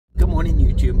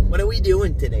morning, YouTube. What are we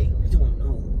doing today? I don't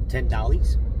know.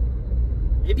 $10?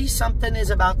 Maybe something is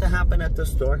about to happen at the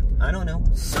store. I don't know.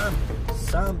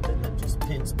 Something that just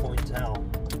points out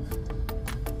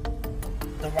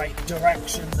the right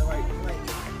direction, the right way.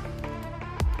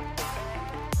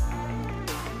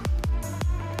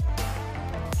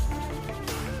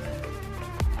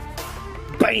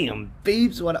 Bam,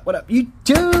 babes. What up,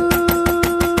 YouTube?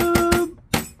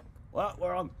 Well,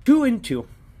 we're on 2 and 2.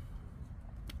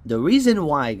 The reason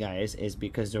why, guys, is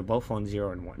because they're both on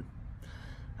 0 and 1.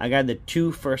 I got the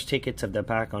 2 first tickets of the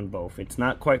pack on both. It's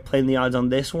not quite playing the odds on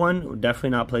this one. We're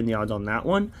definitely not playing the odds on that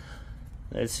one.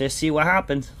 Let's just see what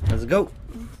happens. Let's go.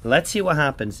 Let's see what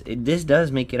happens. This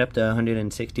does make it up to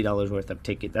 $160 worth of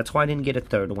ticket. That's why I didn't get a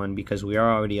third one, because we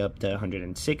are already up to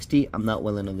 $160. I'm not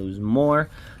willing to lose more.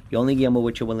 You only gamble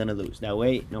what you're willing to lose. That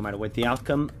way, no matter what the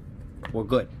outcome, we're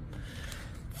good.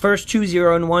 First 2,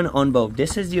 0 and 1 on both.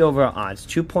 This is the overall odds,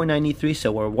 2.93,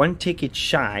 so we're 1 ticket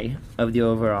shy of the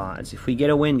overall odds. If we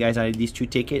get a win, guys, out of these 2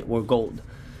 tickets, we're gold.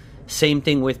 Same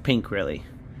thing with pink, really.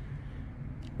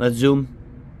 Let's zoom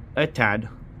a tad,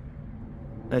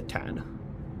 and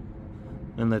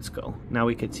let's go. Now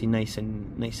we can see nice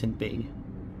and big.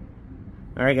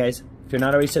 All right, guys. If you're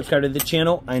not already subscribed to the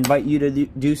channel, I invite you to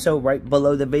do so right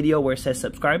below the video where it says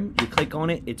subscribe. You click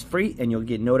on it, it's free, and you'll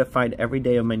get notified every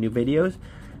day of my new videos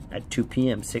at 2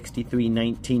 p.m. 63,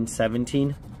 19,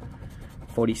 17,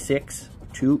 46,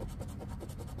 2,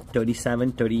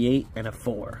 37, 38, and a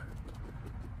 4.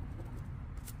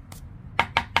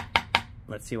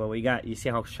 Let's see what we got. You see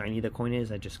how shiny the coin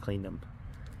is? I just cleaned them.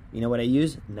 You know what I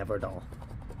use? Never dull.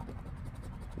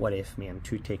 What if, man?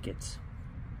 2 tickets.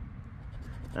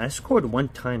 I scored 1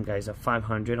 time, guys, a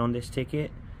 500 on this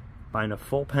ticket. Buying a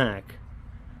full pack.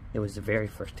 It was the very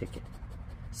first ticket.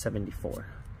 74.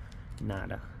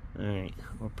 Nada. Alright,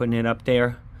 we're putting it up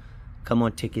there. Come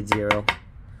on, ticket 0.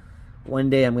 One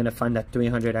day I'm going to find that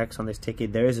 300x on this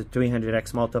ticket. There is a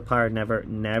 300x multiplier.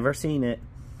 Never seen it.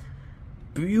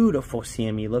 Beautiful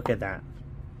CME. Look at that.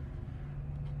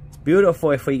 It's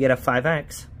beautiful if we get a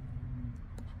 5x.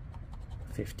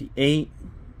 58.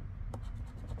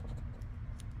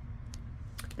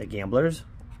 The gamblers.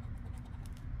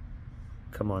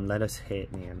 Come on, let us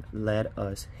hit, man. Let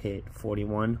us hit.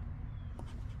 41.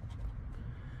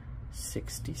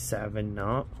 67.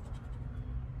 No.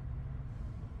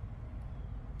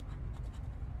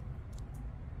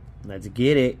 Let's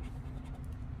get it.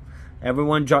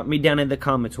 Everyone drop me down in the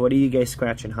comments. What are you guys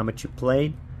scratching? How much you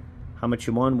played? How much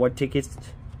you won? What tickets?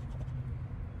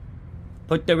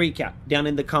 Put the recap down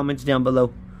in the comments down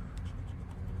below.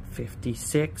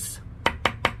 56.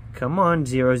 Come on,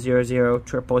 0, 0, 0,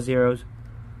 triple zeros.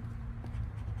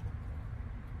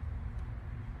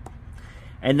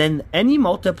 And then any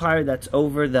multiplier that's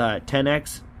over the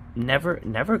 10x,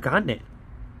 never gotten it.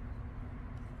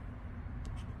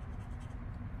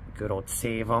 Good old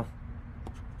Savo.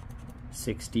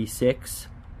 66.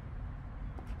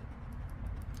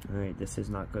 Alright, this is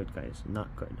not good, guys.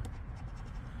 Not good.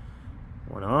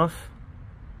 1 off.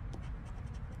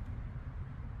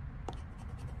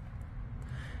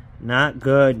 Not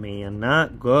good, man.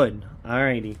 Not good.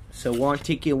 Alrighty. So we're on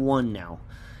ticket 1 now.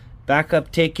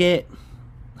 Backup ticket.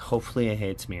 Hopefully it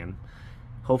hits, man.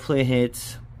 Hopefully it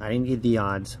hits. I didn't get the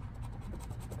odds.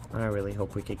 I really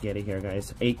hope we could get it here,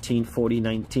 guys. 18, 40,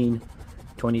 19,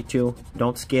 22.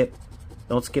 Don't skip.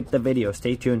 Don't skip the video.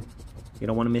 Stay tuned. You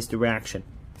don't want to miss the reaction.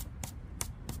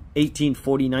 18,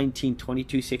 40, 19,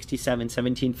 22, 67,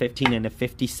 17, 15, and a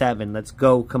 57. Let's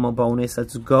go. Come on, bonus.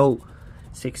 Let's go.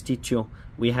 62.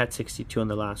 We had 62 on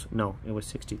the last. No, it was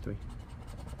 63.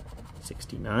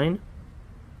 69.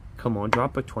 Come on,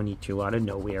 drop a 22 out of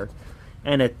nowhere.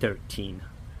 And a 13.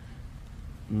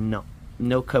 No.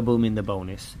 No kaboom in the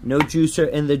bonus. No juicer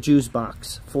in the juice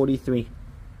box. 43.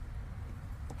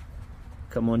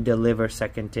 Come on, deliver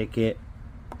second ticket.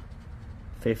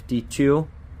 52.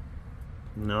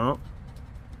 No.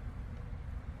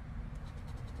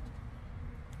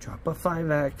 Drop a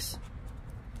 5x.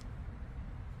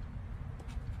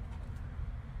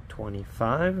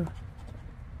 25.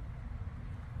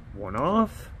 1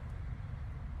 off.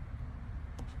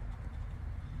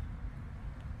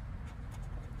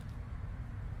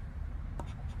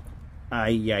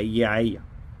 Ay, ay, ay.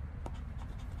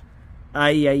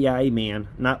 Ay, ay, ay, man.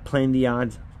 Not playing the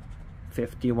odds.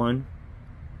 51.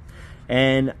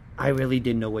 And I really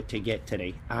didn't know what to get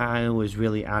today. I was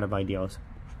really out of ideas.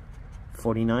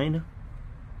 49.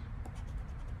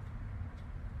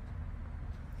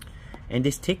 And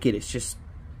this ticket is just,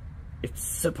 it's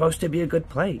supposed to be a good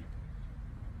play.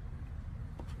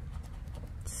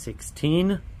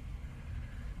 16.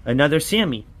 Another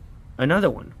Sammy. Another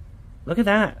one. Look at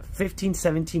that. 15,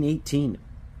 17, 18.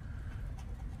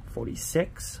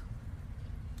 46.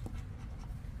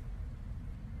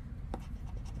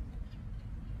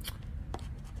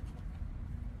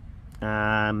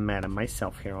 I'm mad at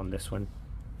myself here on this one.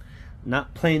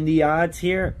 Not playing the odds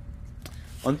here.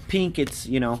 On pink, it's,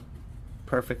 you know,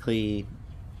 perfectly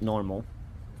normal.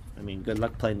 I mean, good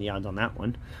luck playing the odds on that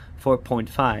one.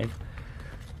 4.5.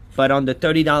 But on the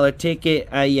 $30 ticket,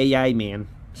 ay, man.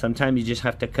 Sometimes you just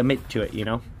have to commit to it, you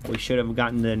know. We should have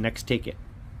gotten the next ticket.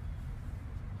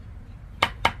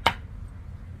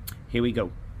 Here we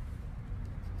go.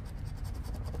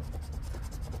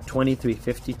 23,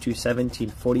 52, 17,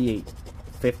 48,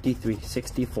 53,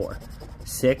 64.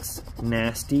 6,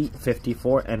 nasty,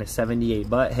 54, and a 78.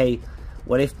 But hey,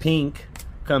 what if pink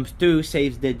comes through,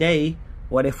 saves the day?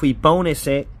 What if we bonus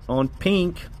it on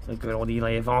pink? Look at all the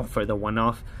leave for the one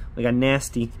off. We got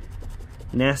nasty.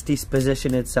 Nasty's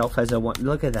position itself as a one.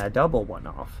 Look at that double one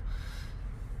off.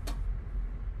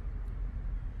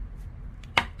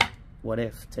 What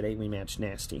if today we match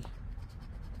nasty?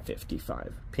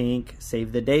 55. Pink,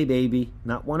 save the day, baby.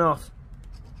 Not one off.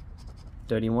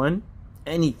 31.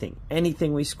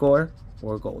 Anything we score,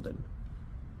 we're golden.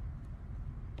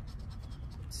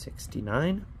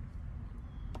 69.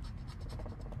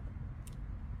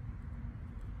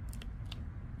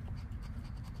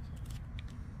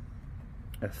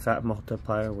 A fat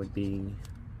multiplier would be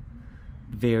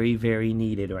very, very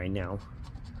needed right now.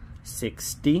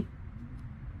 60.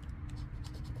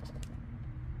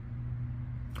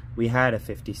 We had a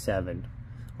 57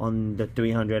 on the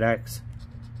 300X.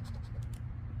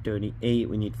 38,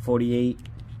 we need 48.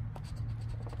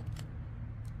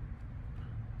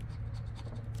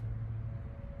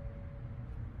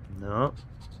 No.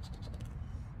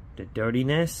 The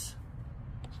dirtiness.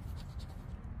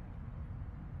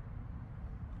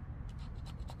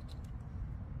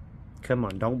 Come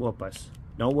on, don't whoop us.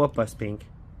 Don't whoop us, pink.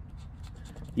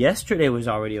 Yesterday was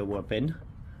already a whooping.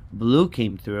 Blue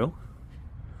came through.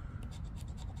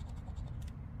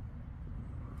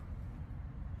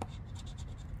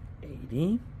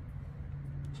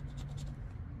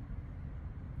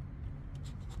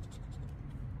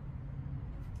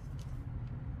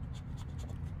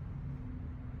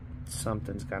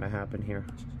 Something's got to happen here.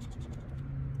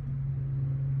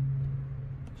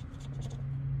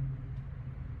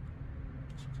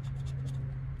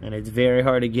 And it's very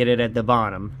hard to get it at the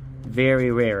bottom.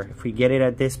 Very rare. If we get it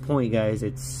at this point, guys,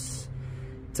 it's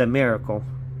a miracle.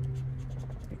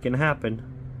 It can happen.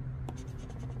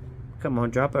 Come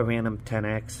on, drop a random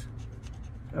 10x.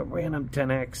 A random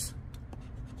 10x.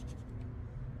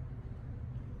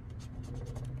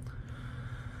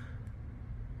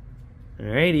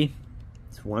 Alrighty.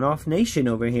 It's one off nation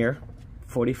over here.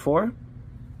 44.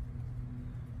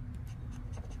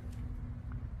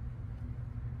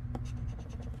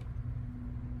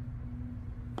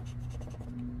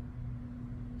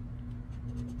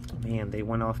 Man, they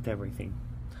went off to everything.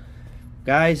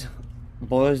 Guys,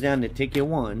 boils down to ticket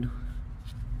one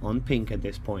on pink at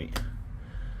this point.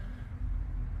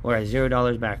 We're at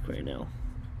 $0 back right now.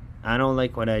 I don't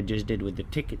like what I just did with the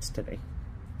tickets today.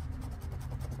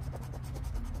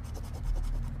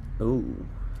 Ooh.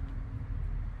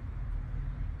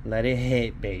 Let it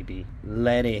hit, baby.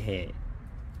 Let it hit.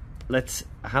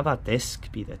 How about this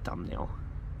could be the thumbnail?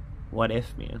 What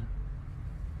if, man?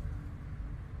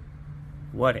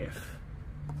 What if?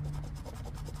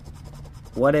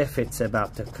 What if it's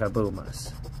about to kaboom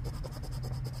us?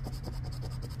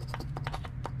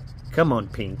 Come on,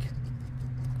 pink.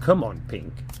 Come on,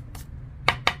 pink.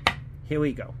 Here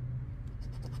we go.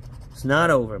 It's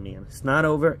not over, man. It's not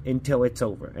over until it's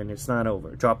over. And it's not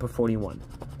over. Drop a 41.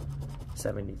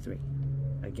 73.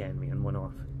 Again, man. One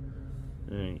off.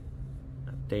 Alright.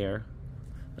 Up there.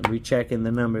 I'm rechecking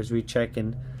the numbers.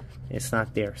 Rechecking. It's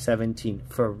not there. 17.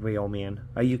 For real, man.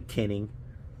 Are you kidding?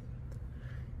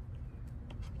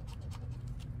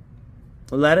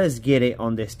 Let us get it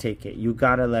on this ticket. You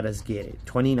gotta let us get it.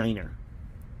 29er.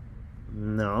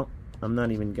 No. I'm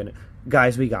not even gonna.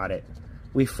 Guys, we got it.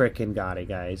 We freaking got it,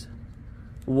 guys.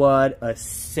 What a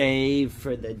save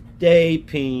for the day,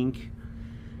 pink.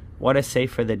 What a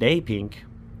save for the day, pink.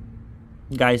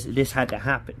 Guys, this had to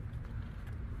happen.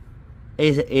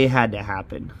 It had to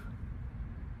happen.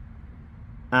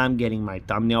 I'm getting my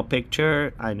thumbnail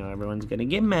picture. I know everyone's gonna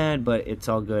get mad, but it's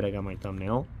all good. I got my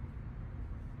thumbnail.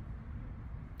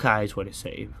 Guys, what a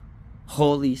save.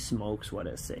 Holy smokes, what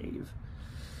a save.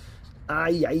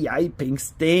 Ay, pink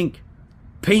stink.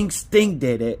 Pink stink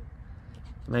did it.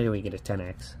 Imagine we get a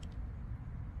 10x.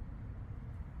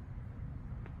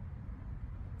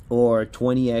 Or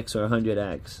 20x or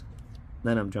 100x.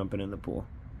 Then I'm jumping in the pool.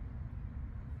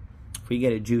 we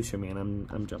get a juicer, man,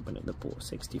 I'm jumping in the pool.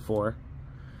 64.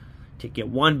 Ticket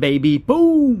 1, baby.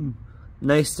 Boom!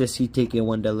 Nice to see ticket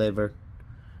 1 deliver.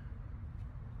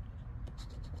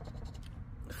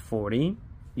 40.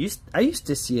 I used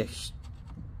to see a...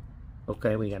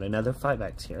 Okay, we got another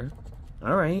 5x here.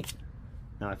 Alright.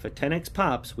 Now, if a 10x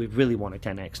pops, we really want a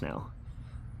 10x now.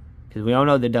 Because we all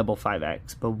know the double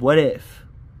 5x. But what if?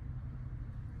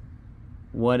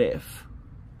 What if?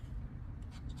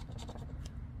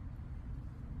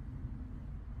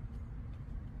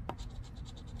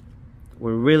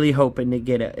 We're really hoping to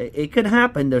get a... It could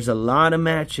happen. There's a lot of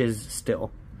matches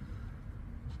still.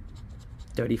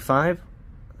 35.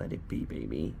 Let it be,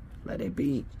 baby. Let it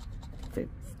be.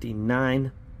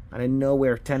 59. Out of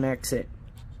nowhere, 10x it.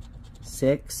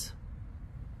 6.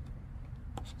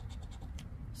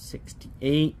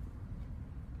 68.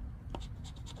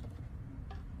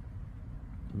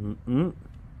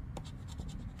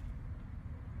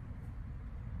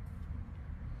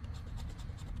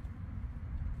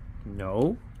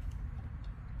 No.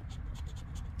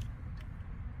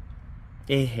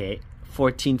 It hit.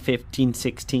 14, 15,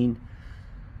 16.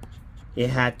 It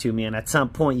had to, man. At some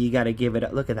point, you got to give it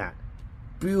up. Look at that.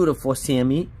 Beautiful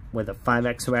Sammy with a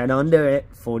 5x right under it.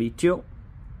 42. All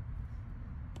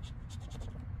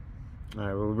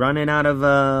right, we're running out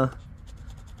of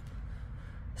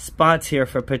spots here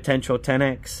for potential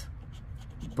 10x.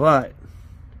 But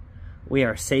we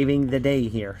are saving the day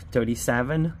here.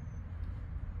 37.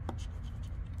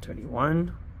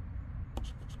 31.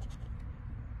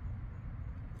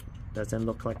 Doesn't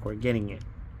look like we're getting it.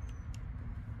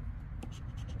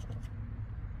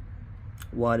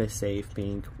 What a save,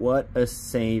 Pink. What a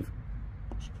save.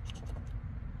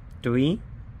 3.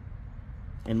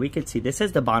 And we can see this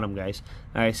is the bottom, guys.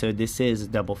 Alright, so this is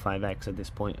double 5x at this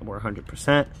point. We're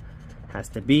 100%. Has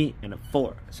to be. And a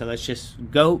 4. So let's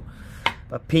just go.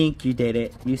 But Pink, you did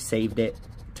it. You saved it.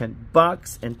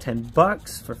 $10 and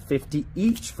 $10 for 50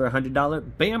 each for a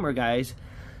 $100 bammer, guys.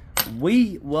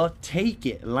 We will take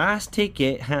it. Last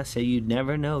ticket, so you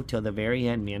never know till the very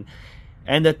end, man.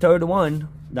 And the third one,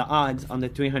 the odds on the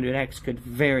 300x could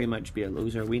very much be a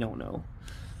loser. We don't know.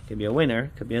 Could be a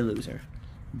winner, could be a loser.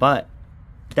 But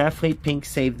definitely Pink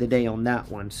saved the day on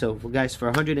that one. So guys, for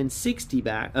 160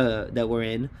 back that we're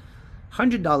in,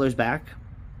 $100 back.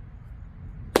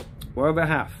 We're over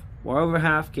half. We're over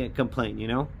half, can't complain, you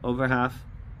know? Over half.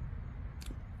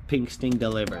 Pink Sting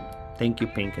delivered. Thank you,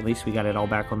 Pink. At least we got it all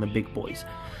back on the big boys.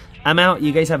 I'm out.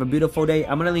 You guys have a beautiful day.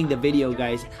 I'm going to link the video,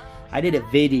 guys. I did a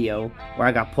video where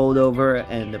I got pulled over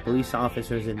and the police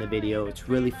officers in the video. It's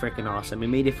really freaking awesome. I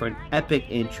made it for an epic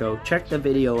intro. Check the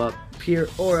video up here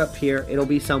or up here. It'll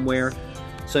be somewhere.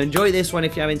 So enjoy this one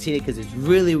if you haven't seen it because it's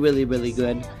really, really, really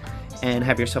good. And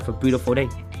have yourself a beautiful day.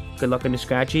 Good luck in the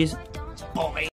scratchies. Oh, man.